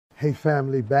Hey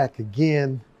family, back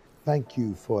again. Thank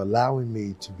you for allowing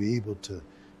me to be able to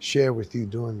share with you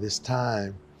during this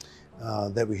time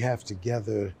that we have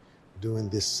together during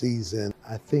this season.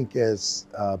 I think as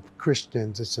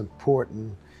Christians, it's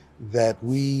important that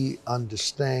we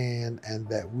understand and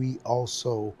that we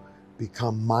also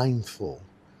become mindful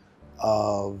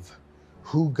of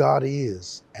who God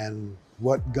is and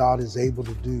what God is able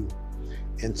to do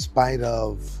in spite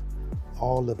of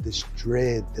all of this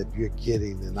dread that you're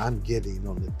getting and I'm getting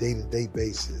on a day-to-day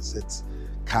basis. It's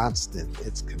constant,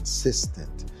 it's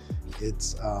consistent,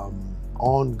 it's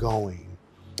ongoing.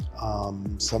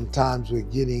 Sometimes we're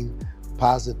getting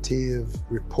positive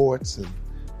reports and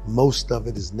most of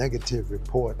it is negative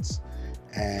reports.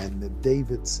 And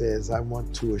David says, I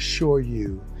want to assure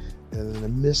you that in the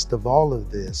midst of all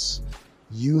of this,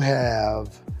 you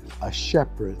have a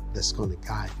shepherd that's going to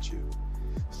guide you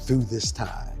through this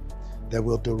time, that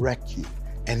will direct you.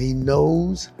 And he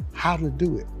knows how to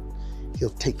do it. He'll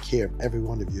take care of every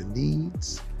one of your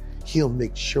needs. He'll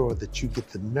make sure that you get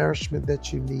the nourishment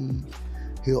that you need.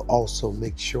 He'll also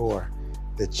make sure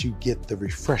that you get the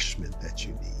refreshment that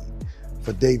you need.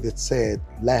 For David said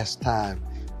last time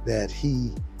that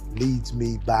he leads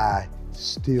me by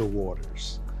still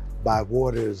waters, by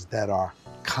waters that are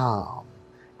calm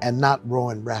and not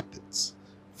roaring rapids.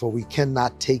 For we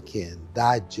cannot take in,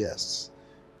 digest,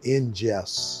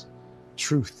 ingest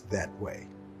truth that way.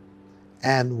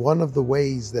 And one of the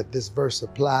ways that this verse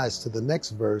applies to the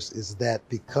next verse is that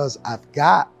because I've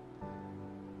got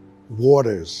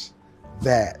waters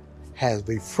that has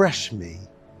refreshed me,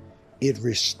 it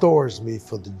restores me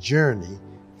for the journey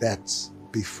that's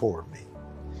before me.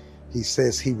 He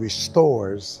says he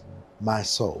restores my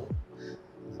soul.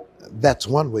 That's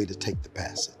one way to take the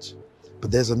passage. But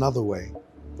there's another way,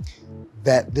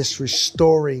 that this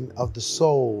restoring of the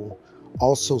soul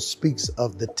also speaks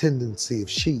of the tendency of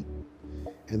sheep.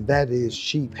 And that is,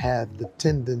 sheep have the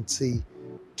tendency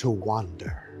to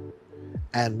wander.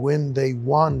 And when they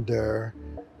wander,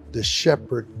 the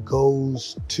shepherd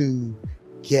goes to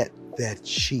get that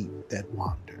sheep that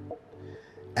wandered.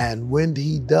 And when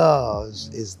he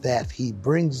does, is that he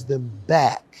brings them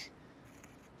back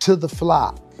to the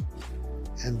flock.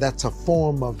 And that's a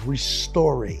form of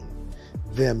restoring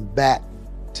them back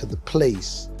to the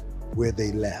place where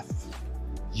they left.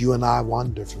 You and I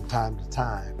wander from time to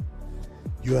time.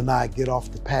 You and I get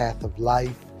off the path of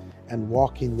life and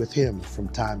walking with him from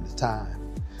time to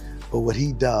time. But what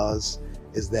he does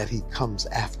is that he comes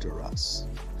after us.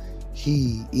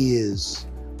 He is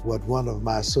what one of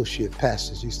my associate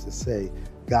pastors used to say,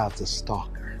 God's a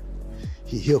stalker.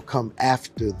 He'll come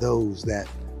after those that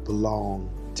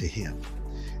belong to him.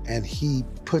 And he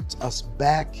puts us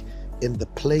back in the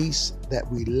place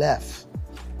that we left.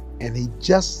 And he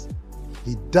does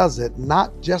it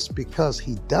not just because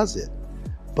he does it,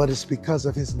 but it's because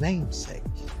of his namesake.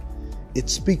 It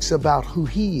speaks about who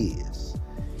he is.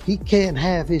 He can't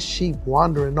have his sheep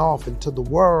wandering off into the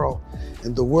world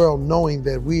and the world knowing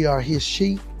that we are his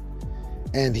sheep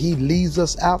and he leaves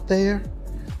us out there.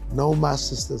 No, my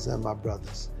sisters and my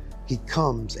brothers, he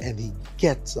comes and he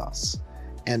gets us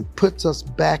and puts us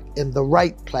back in the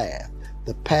right path,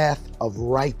 the path of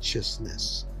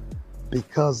righteousness,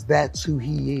 because that's who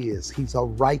he is. He's a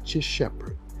righteous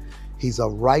shepherd. He's a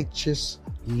righteous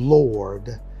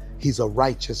Lord. He's a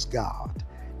righteous God.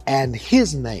 And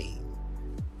his name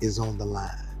is on the line.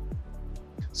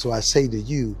 So I say to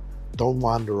you, don't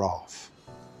wander off.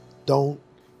 Don't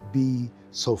be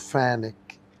so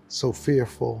frantic, so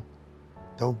fearful.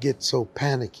 Don't get so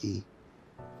panicky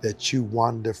that you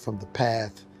wander from the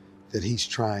path that he's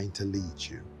trying to lead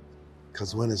you.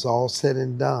 Because when it's all said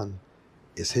and done,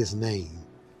 it's his name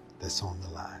that's on the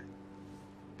line.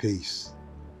 Peace.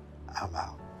 I'm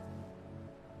out.